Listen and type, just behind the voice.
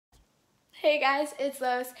Hey guys, it's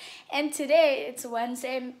Lois, and today it's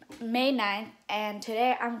Wednesday, May 9th, and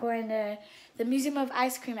today I'm going to the Museum of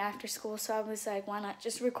Ice Cream after school, so I was like, why not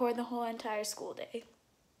just record the whole entire school day?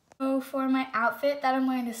 So for my outfit that I'm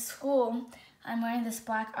wearing to school, I'm wearing this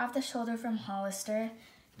black off-the-shoulder from Hollister,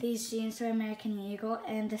 these jeans from American Eagle,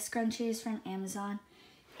 and this scrunchie is from Amazon.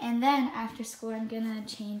 And then after school, I'm gonna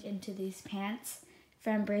change into these pants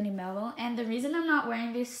from Brandy Melville, and the reason I'm not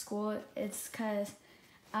wearing these to school is because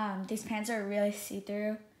these pants are really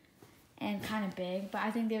see-through and kind of big, but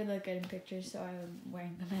I think they would look good in pictures, so I'm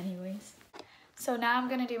wearing them anyways. So now I'm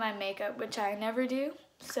gonna do my makeup, which I never do,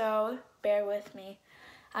 so bear with me.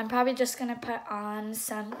 I'm probably just gonna put on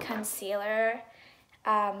some concealer,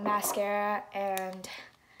 mascara, and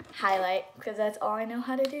highlight, because that's all I know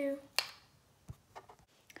how to do.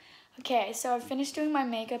 Okay, so I finished doing my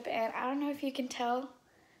makeup, and I don't know if you can tell,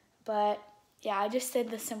 but yeah, I just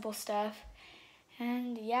did the simple stuff.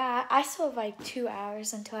 And yeah, I still have like 2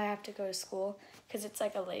 hours until I have to go to school because it's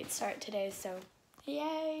like a late start today, so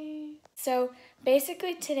yay! So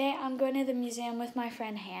basically today I'm going to the museum with my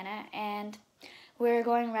friend Hannah, and we're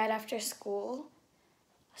going right after school.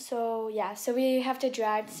 So yeah, so we have to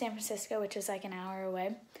drive to San Francisco, which is like an hour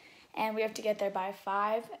away, and we have to get there by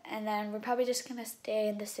 5, and then we're probably just gonna stay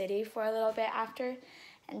in the city for a little bit after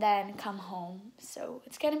and then come home. So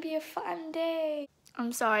it's gonna be a fun day.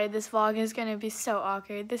 I'm sorry, this vlog is gonna be so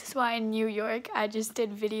awkward. This is why in New York I just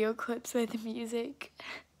did video clips with music.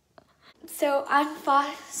 So I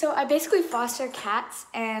basically foster cats,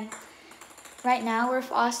 and right now we're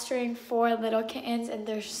fostering 4 little kittens, and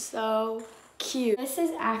they're so cute. This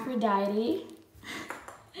is Aphrodite.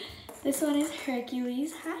 This one is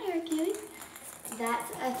Hercules. Hi, Hercules.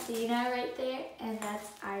 That's Athena right there, and that's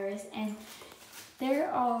Iris, and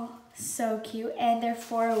they're all so cute, and they're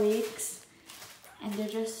 4 weeks. And they're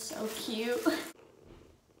just so cute.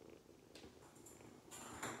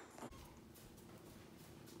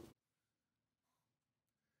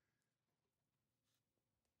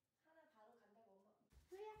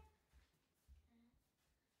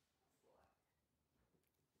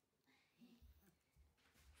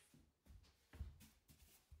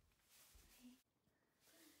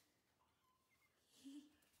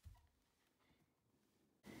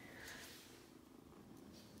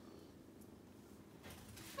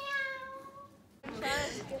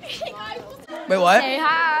 Wait, what? Say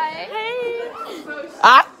hi. Hey.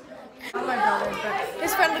 Ah! Oh my god,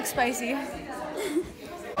 his friend looks spicy.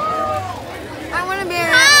 I want to be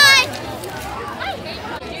Hi!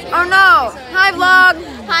 Oh no! Hi vlog!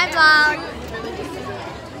 Hi vlog!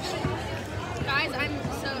 Guys, I'm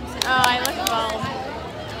so upset. Oh, I look bald.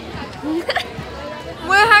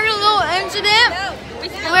 We're having a little incident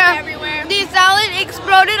where everywhere. the salad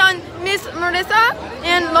exploded on Miss Marissa,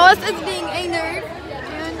 and Lois is being a nerd.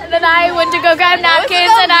 Then I went to go grab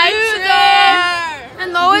napkins and I tripped.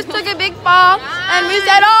 And Lois took a big fall, and we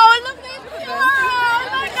said, "Oh, look at Kiara!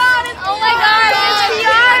 Oh my God! It's Oh my gosh, it's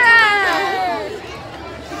Kiara!"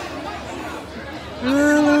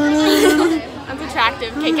 I'm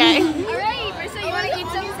attractive, KK. Alright, Marissa, you want to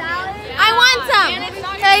eat some salad? I want some.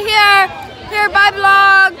 Okay, here, bye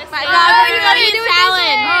vlog. Bye, vlog. We're gonna eat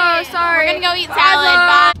salad. Oh, sorry. We're gonna go eat salad.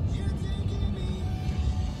 Bye.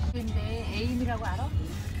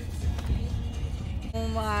 Oh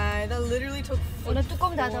my, that literally took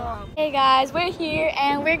Hey guys, we're here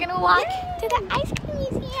and we're gonna walk to the ice cream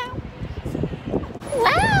museum.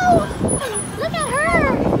 Wow! Look at her!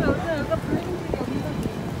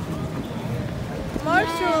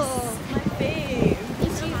 Marshall, my fave.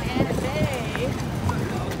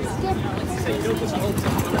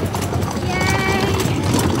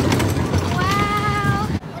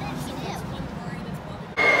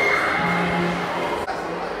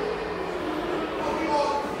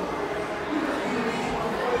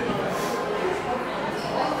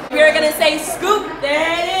 We're gonna say scoop,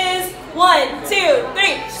 there it is. 1, 2,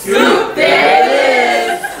 3. Scoop, there it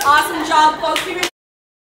is. Awesome job, folks.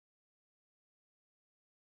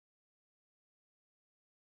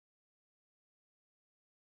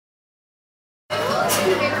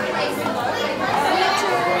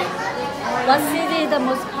 What city is the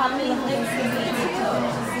most popular?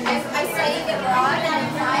 I studied abroad in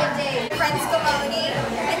 5 days. Friends Scaloni.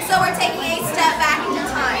 And so we're taking a step back into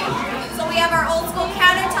time. So we have our old school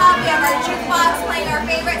countertop, we have our jukebox playing our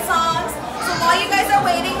favorite songs. So while you guys are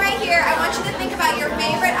waiting right here, I want you to think about your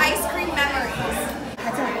favorite ice cream memories.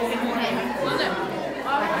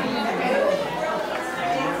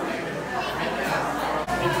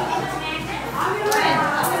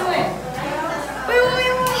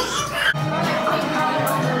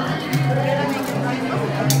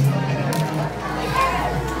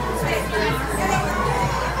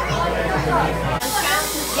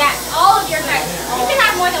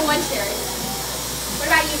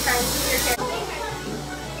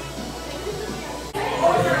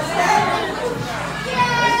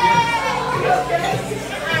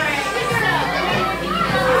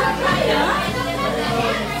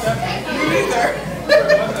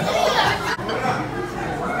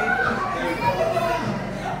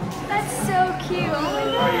 That's so cute. Oh my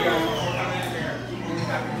god.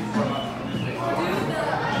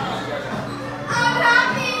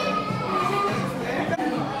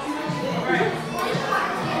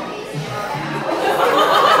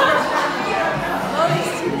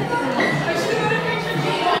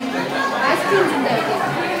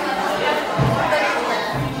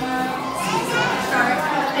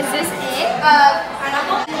 Is this it?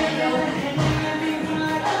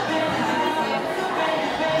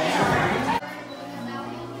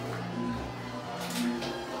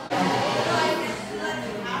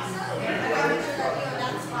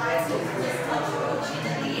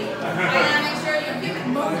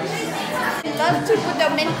 Love to put the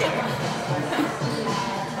mint in.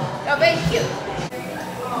 They're very cute.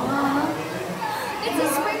 It's a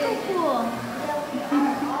sprinkle pool.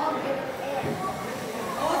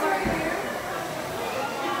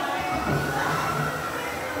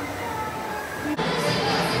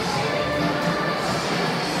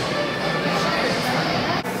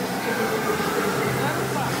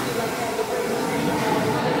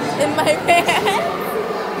 In my pants.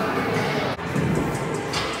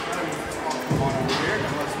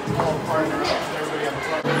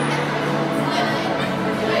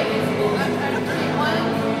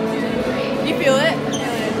 You feel it?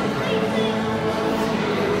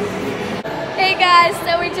 Hey guys,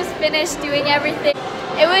 so we just finished doing everything.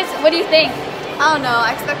 What do you think? I don't know.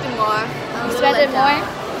 I expected more. Expected more?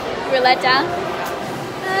 You were let down?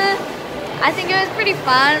 I think it was pretty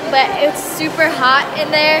fun, but it's super hot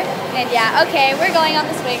in there. And yeah, okay, we're going on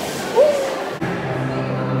the swing.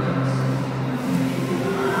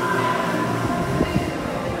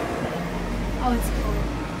 Oh, it's cold.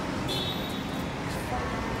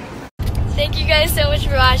 Thank you guys so much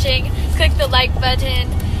for watching. Click the like button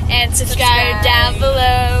and subscribe down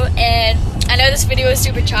below. And I know this video was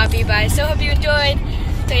super choppy, but I still hope you enjoyed.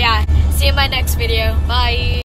 So yeah, see you in my next video. Bye.